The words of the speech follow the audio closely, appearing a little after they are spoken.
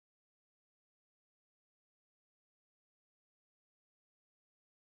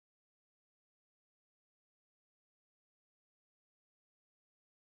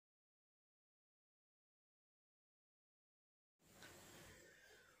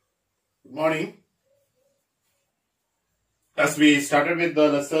Good morning. As we started with the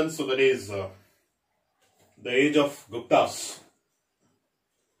lesson, so that is the Age of Guptas.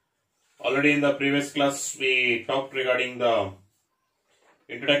 Already in the previous class, we talked regarding the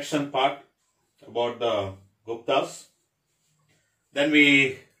introduction part about the Guptas. Then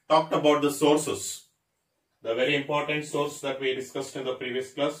we talked about the sources, the very important source that we discussed in the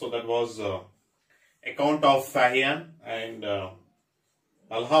previous class. So that was account of Fahian and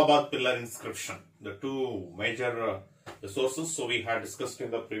Allahabad pillar inscription, the two major the sources. So we had discussed in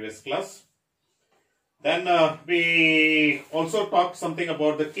the previous class. Then we also talked something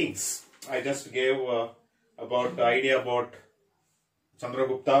about the kings. I just gave about the idea about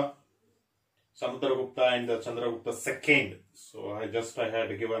Chandragupta, Samudragupta and the Chandragupta II. So I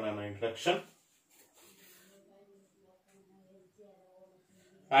had given an introduction.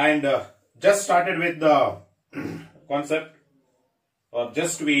 And just started with the concept, or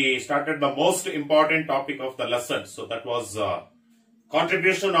just we started the most important topic of the lesson. So that was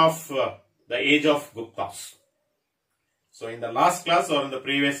contribution of the Age of Guptas. So in the last class or in the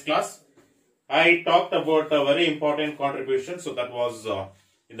previous class, I talked about a very important contribution. So that was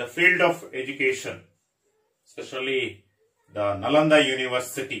in the field of education, especially the Nalanda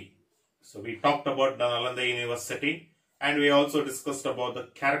University. So we talked about the Nalanda University and we also discussed about the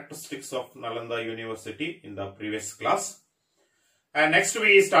characteristics of Nalanda University in the previous class. And next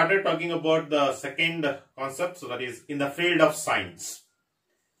we started talking about the second concept, so that is in the field of science.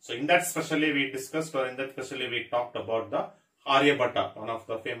 So in that specially we discussed, or in that specially we talked about the Aryabhatta, one of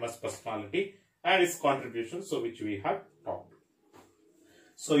the famous personality and its contribution, so which we had talked.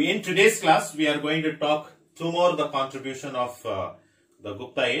 So in today's class we are going to talk two more the contribution of the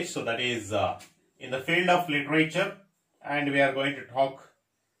Gupta age, so that is in the field of literature, and we are going to talk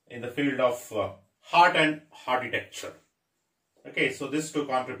in the field of art and architecture. Okay, so these two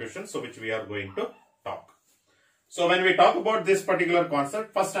contributions, so which we are going to talk. So when we talk about this particular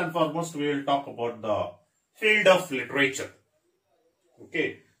concept, first and foremost we will talk about the field of literature.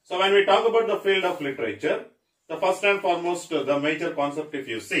 Okay, so when we talk about the field of literature, the first and foremost the major concept, if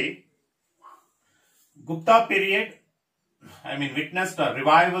you see, Gupta period, witnessed a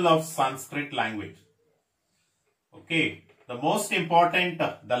revival of Sanskrit language. Okay, the most important,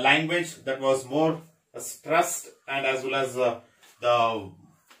 the language that was more stressed and as well as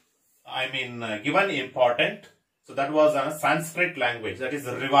given important. So that was a Sanskrit language, that is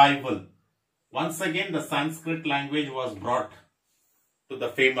a revival. Once again the Sanskrit language was brought to the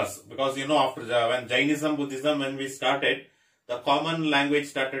famous, because you know after when Jainism, Buddhism, when we started, the common language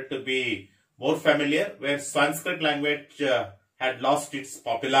started to be more familiar, where Sanskrit language had lost its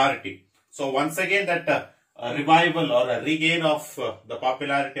popularity. So once again that a revival or a regain of the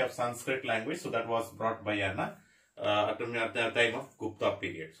popularity of Sanskrit language, so that was brought by Anna at the time of Gupta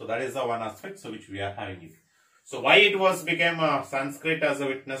period. So that is the one aspect, so which we are having it. So why it was became Sanskrit as a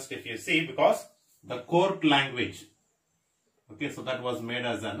witness, if you see, because the court language, okay, so that was made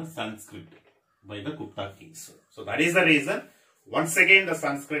as a Sanskrit by the Gupta kings. So that is the reason once again the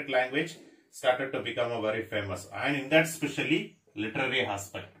Sanskrit language started to become a very famous, and in that especially literary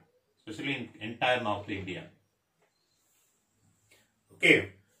aspect, especially in entire North India.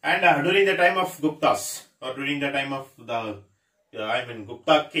 Okay, and during the time of Guptas, or during the time of the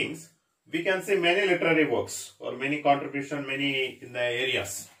Gupta kings, we can see many literary works or many contribution, many in the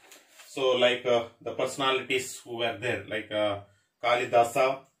areas. So like the personalities who were there, like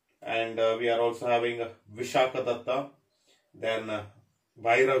Kalidasa, and we are also having Vishakadatta, then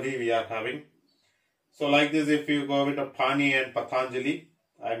Bhairavi we are having. So like this, if you go with Pani and Patanjali,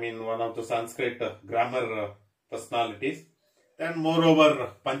 one of the Sanskrit grammar personalities. Then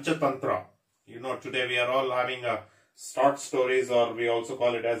moreover Panchatantra, today we are all having short stories, or we also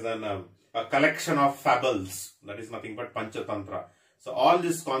call it as a collection of fables, that is nothing but Panchatantra. So all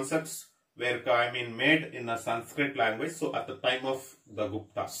these concepts were made in a Sanskrit language, so at the time of the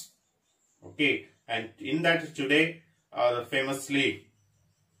Guptas. Okay, and in that today famously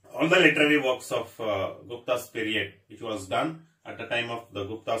all the literary works of Gupta's period, which was done at the time of the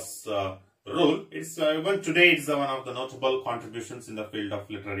Gupta's rule, it's even today it's one of the notable contributions in the field of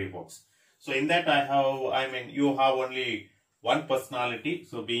literary works. So in that you have only one personality,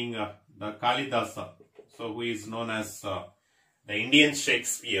 so being the Kalidasa, so who is known as the Indian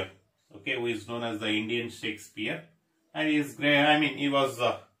Shakespeare. Okay, who is known as the Indian Shakespeare, and he is great. He was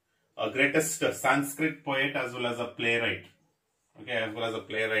a greatest Sanskrit poet as well as a playwright. Okay, as well as a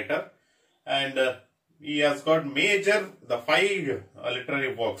playwright, and he has got the 5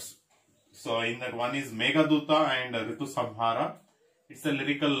 literary works. So in that one is Meghaduta and Ritu Samhara. It's a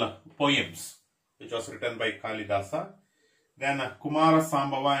lyrical poems which was written by Kalidasa. Then Kumara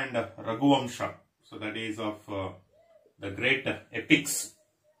Sambhava and Raghuvamsha. So that is of the great epics.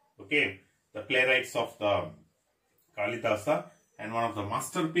 Okay, the playwrights of the Kalidasa, and one of the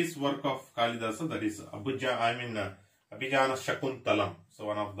masterpiece work of Kalidasa, that is Abhijana Shakuntalam. So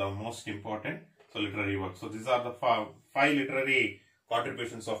one of the most important literary works. So these are the five literary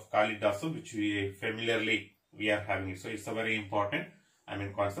contributions of Kalidasa which we familiarly are having it. So it's a very important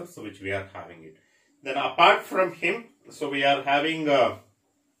concept, so which we are having it. Then apart from him, so we are having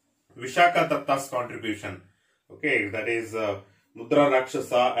Vishaka Datta's contribution. Okay, that is Mudra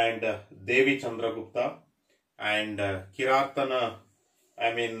Rakshasa and Devi Chandragupta and Kiratana,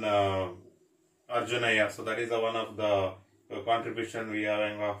 Arjunaya. So that is one of the contribution we are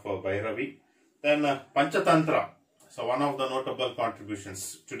having of Bhairavi. Then Panchatantra. So one of the notable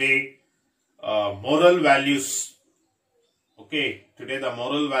contributions. Today, moral values. Okay, today the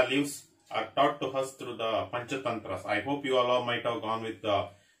moral values are taught to us through the Panchatantras. I hope you all might have gone with the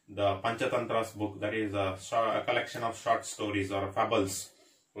Panchatantras book. That is a collection of short stories or fables.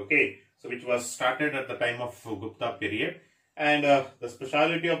 Okay, so which was started at the time of Gupta period. And the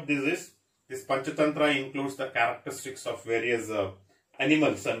speciality of this is, this Panchatantra includes the characteristics of various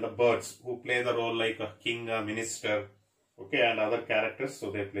animals and the birds who play the role like a king, a minister, okay, and other characters.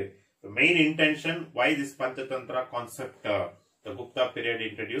 So they play. The main intention why this Panchatantra concept the Gupta period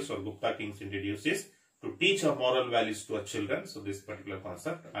introduced, or Gupta kings introduced, is to teach our moral values to our children. So this particular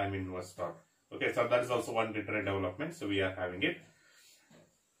concept was taught. Okay, so that is also one literary development. So we are having it.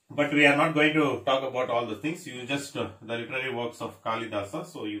 But we are not going to talk about all the things. You just the literary works of Kalidasa.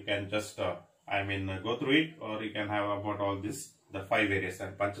 So you can just go through it, or you can have about all this, the five areas,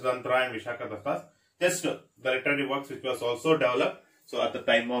 and Panchatantra and Vishaka Datta's, just the literary works which was also developed. So at the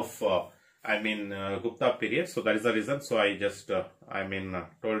time of Gupta period. So that is the reason. So I just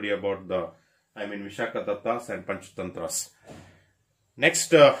told you about the Vishaka Datta's and Panchatantras.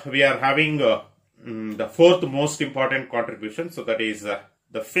 Next we are having the fourth most important contribution. So that is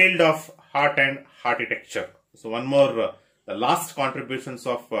the field of art and architecture. So one more the last contributions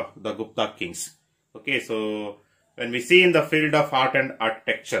of the Gupta kings. Okay, so when we see in the field of art and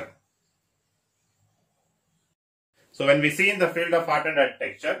architecture. So when we see in the field of art and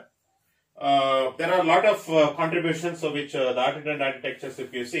architecture, there are a lot of contributions. So which the art and architectures,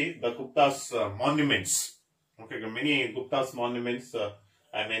 if you see the Gupta's monuments. Okay, many Gupta's monuments.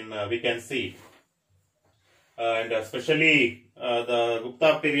 We can see, and especially the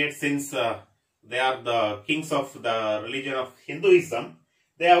Gupta period, since they are the kings of the religion of Hinduism,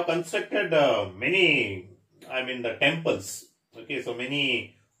 they have constructed many, the temples. Okay, so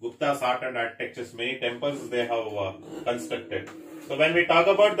many Gupta's art and architectures, many temples they have constructed. So when we talk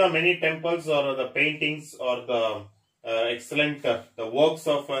about the many temples or the paintings or the excellent the works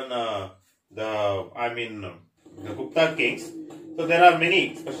of the Gupta kings, so there are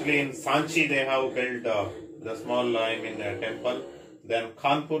many, especially in Sanchi they have built the small temple. Then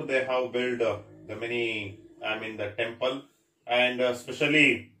Kanpur they have built the many the temple, and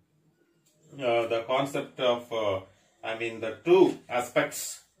especially the concept of the two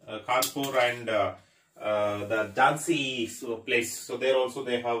aspects, Kanpur and the Jhansi place. So there also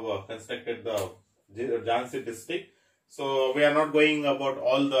they have constructed the Jhansi district. So we are not going about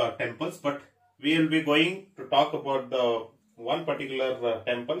all the temples, but we will be going to talk about the one particular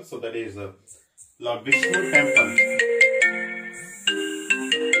temple. So that is Lord Vishnu temple.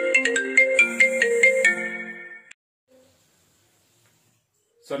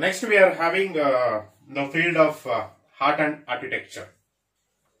 So next we are having the field of art and architecture.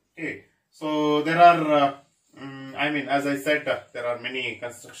 Okay, so there are, as I said, there are many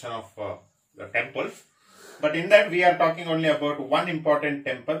construction of the temples, but in that we are talking only about one important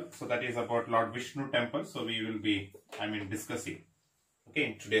temple. So that is about Lord Vishnu temple. So we will be, discussing, okay,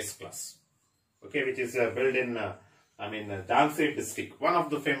 in today's class. Okay, which is built in, Jhansi district, one of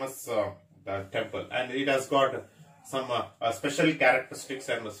the famous the temple, and it has got some special characteristics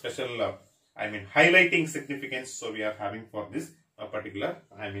and special, highlighting significance. So we are having for this particular,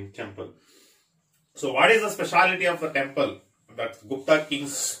 temple. So what is the speciality of the temple that Gupta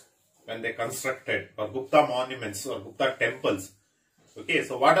kings, when they constructed, or Gupta monuments or Gupta temples? Okay,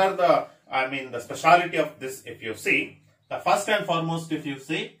 so what are the, the speciality of this? If you see, the first and foremost, if you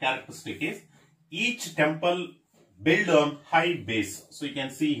see, characteristic is each temple built on high base. So you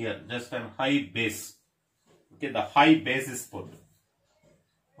can see here, just an high base. Okay, the high base is put.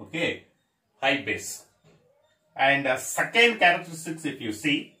 Okay, high base. And second characteristics, if you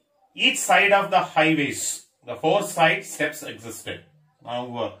see, each side of the highways, the four side steps existed.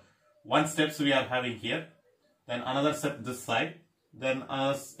 Now, one steps we are having here, then another step this side, then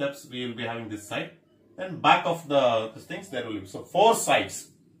other steps we will be having this side, Then back of these things there will be, so 4 sides.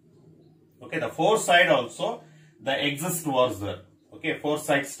 Okay, the 4 side also the exist was there. Okay, 4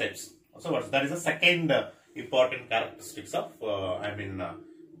 side steps. So that is the second important characteristics of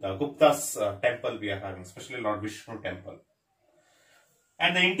the Gupta's temple we are having, especially Lord Vishnu temple.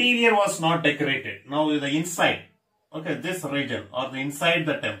 And the interior was not decorated. Now the inside, okay, this region or the inside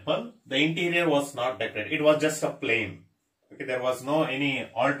the temple, the interior was not decorated. It was just a plain. Okay, there was no any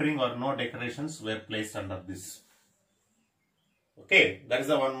altering or no decorations were placed under this. Okay, that is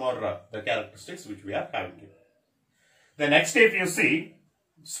the one more the characteristics which we are having here. The next, if you see,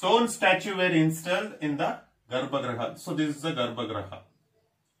 stone statue were installed in the Garbhagriha. So this is the Garbhagriha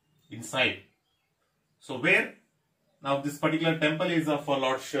inside. So where now this particular temple is for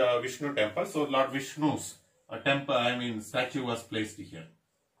Lord Vishnu temple. So Lord Vishnu's temple, statue was placed here,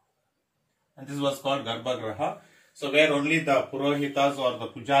 and this was called Garbhagriha. So where only the Purohitas or the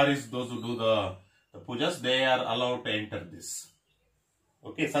Pujaris, those who do the pujas, they are allowed to enter this.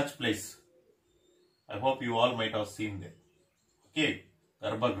 Okay, such place. I hope you all might have seen them. Okay,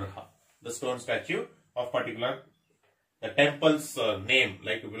 Garbhagriha, the stone statue of particular the temple's name,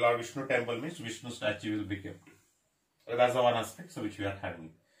 like Lord Vishnu temple means Vishnu statue will be kept. So that's the one aspect which we are having.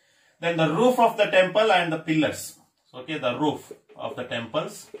 Then the roof of the temple and the pillars. So, okay, the roof of the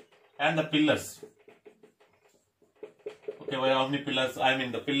temples and the pillars. Okay, how many pillars?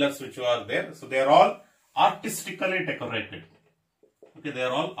 The pillars which are there. So they are all artistically decorated. Okay, they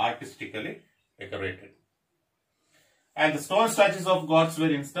are all artistically decorated. And the stone statues of gods were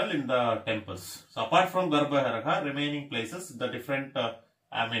installed in the temples. So apart from Garbhagriha, remaining places, the different,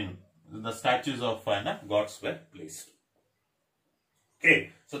 the statues of gods were placed.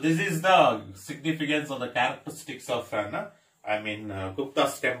 Okay, so this is the significance or the characteristics of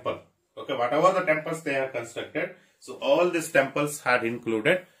Gupta's temple. Okay, whatever the temples they have constructed, so all these temples had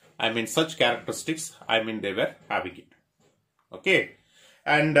included, such characteristics, they were having it. Okay,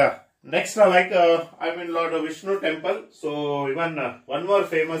 and next, Lord Vishnu temple. So even one more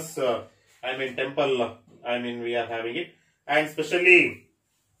famous, temple, we are having it, and especially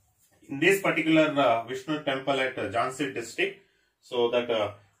in this particular Vishnu temple at Jhansi district. So that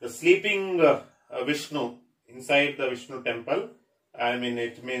the sleeping Vishnu inside the Vishnu temple,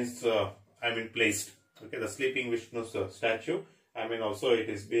 it means, placed. Okay, the sleeping Vishnu's statue, also it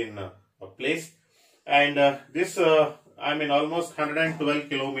is been placed. And this, almost 112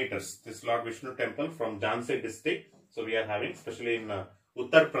 kilometers, this Lord Vishnu temple from Jhansi district. So we are having, especially in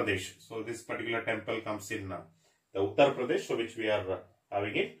Uttar Pradesh. So this particular temple comes in the Uttar Pradesh, so which we are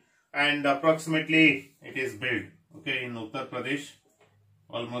having it. And approximately it is built, okay, in Uttar Pradesh,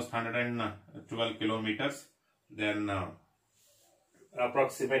 almost 112 kilometers. Then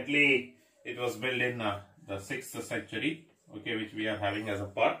approximately it was built in the 6th century, okay, which we are having as a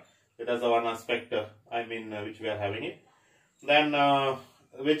part. That is the one aspect, which we are having it. Then,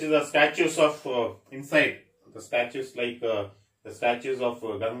 which is the statues of inside, the statues like the statues of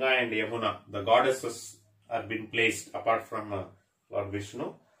Ganga and Yamuna, the goddesses have been placed apart from Lord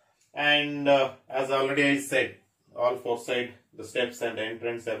Vishnu. And as already I said, all 4 sides, the steps and the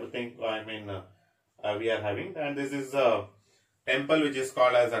entrance, everything, we are having. And this is a temple which is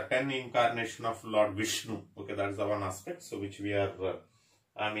called as a 10 incarnation of Lord Vishnu. Okay, that is the one aspect. So which we are,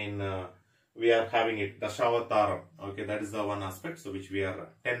 we are having it, Dashavataram. Okay, that is the one aspect. So which we are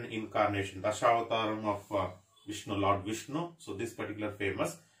 10 incarnation, Dashavataram of Vishnu, Lord Vishnu. So this particular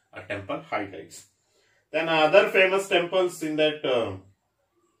famous temple highlights. Then other famous temples in that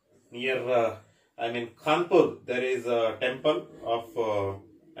near, Kanpur, there is a temple of,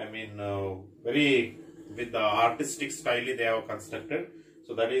 very with the artistic style they have constructed.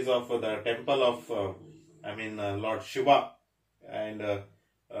 So that is of the temple of, Lord Shiva. And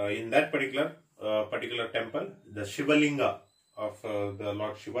in that particular temple, the Shivalinga of the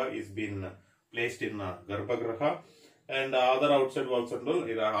Lord Shiva is been placed in Garbhagriha, and other outside walls and all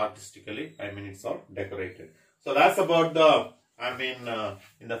are artistically, it's all decorated. So that's about the,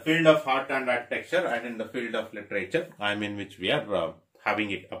 in the field of art and architecture and in the field of literature, which we are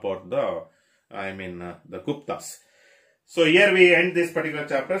having it about the, the Guptas. So here we end this particular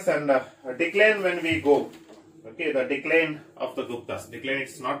chapters, and decline when we go. Okay, the decline of the Guptas. Decline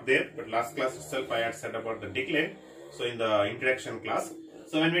it's not there, but last class itself I had said about the decline. So in the introduction class.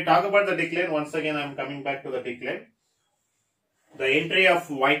 So when we talk about the decline, once again I am coming back to the decline. The entry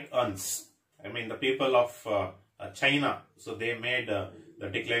of white urns. The people of China. So they made the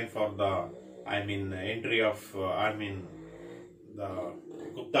decline for the, entry of, the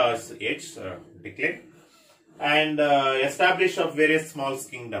Gupta's age, decline. And establish of various small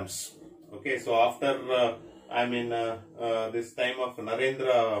kingdoms. Okay, so after, this time of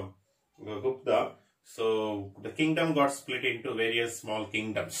Narendra Gupta, So the kingdom got split into various small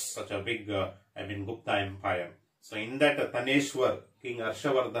kingdoms, such a big, Gupta empire. So in that Taneshwar, King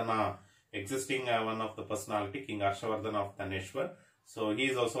Harshavardhana, existing one of the personality, King Harshavardhana of Taneshwar. So he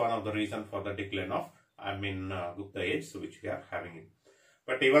is also one of the reason for the decline of, Gupta age, so which we are having it.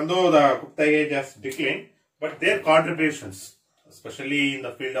 But even though the Gupta age has declined, but their contributions, especially in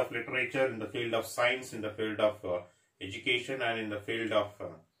the field of literature, in the field of science, in the field of education, and in the field of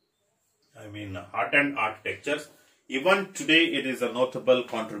art and architectures, even today it is a notable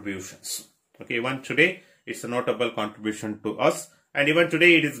contributions. Okay, even today it's a notable contribution to us, and even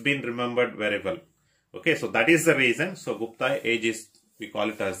today it is being remembered very well. Okay, so that is the reason. So Gupta age is, we call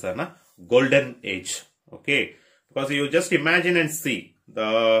it as a golden age. Okay, because you just imagine and see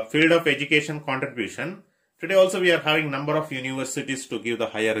the field of education contribution. Today also we are having number of universities to give the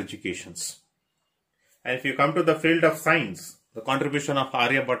higher educations. And if you come to the field of science, the contribution of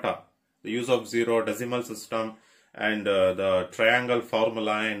Aryabhatta, the use of zero decimal system, and the triangle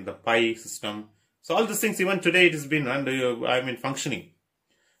formula and the pi system. So all these things even today it has been functioning.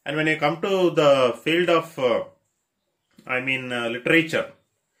 And when you come to the field of literature,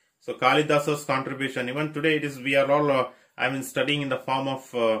 so Kalidasa's contribution, even today it is, we are all studying in the form of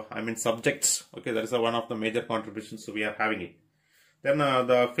subjects. Okay, that is one of the major contributions, so we are having it. Then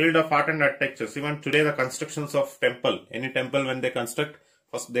the field of art and architectures, even today the constructions of temple, any temple when they construct,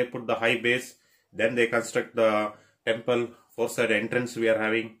 first they put the high base, then they construct the temple, four-side entrance we are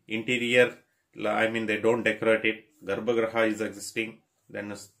having, interior, they don't decorate it, Garbhagriha is existing,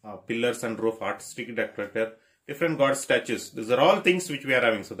 then pillars and roof, artistic decorator, different god statues. These are all things which we are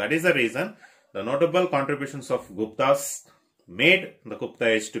having. So that is the reason the notable contributions of Guptas made the Gupta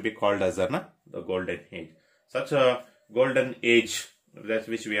age to be called as the golden age. Such a golden age, that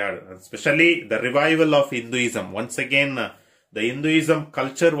which we are, especially the revival of Hinduism. Once again, the Hinduism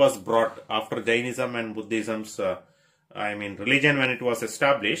culture was brought after Jainism and Buddhism's, religion when it was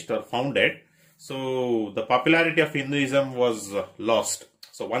established or founded. So the popularity of Hinduism was lost.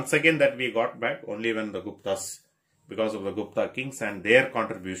 So once again that we got back only when the Guptas, because of the Gupta kings and their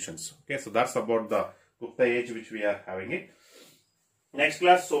contributions. Okay, so that's about the Gupta age which we are having it. Next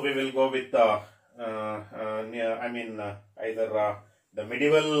class, so we will go with the either the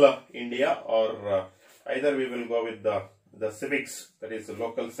medieval India or either we will go with the civics, that is the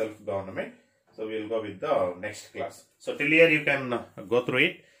local self-government. So we will go with the next class. So till here you can go through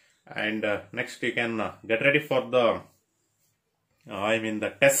it, and next you can get ready for the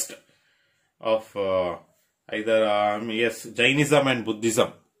the test of Jainism and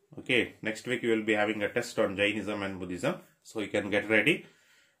Buddhism. Okay, next week we will be having a test on Jainism and Buddhism, so you can get ready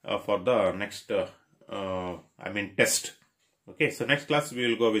for the next test. Okay, so next class we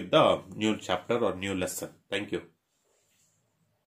will go with the new chapter or new lesson. Thank you.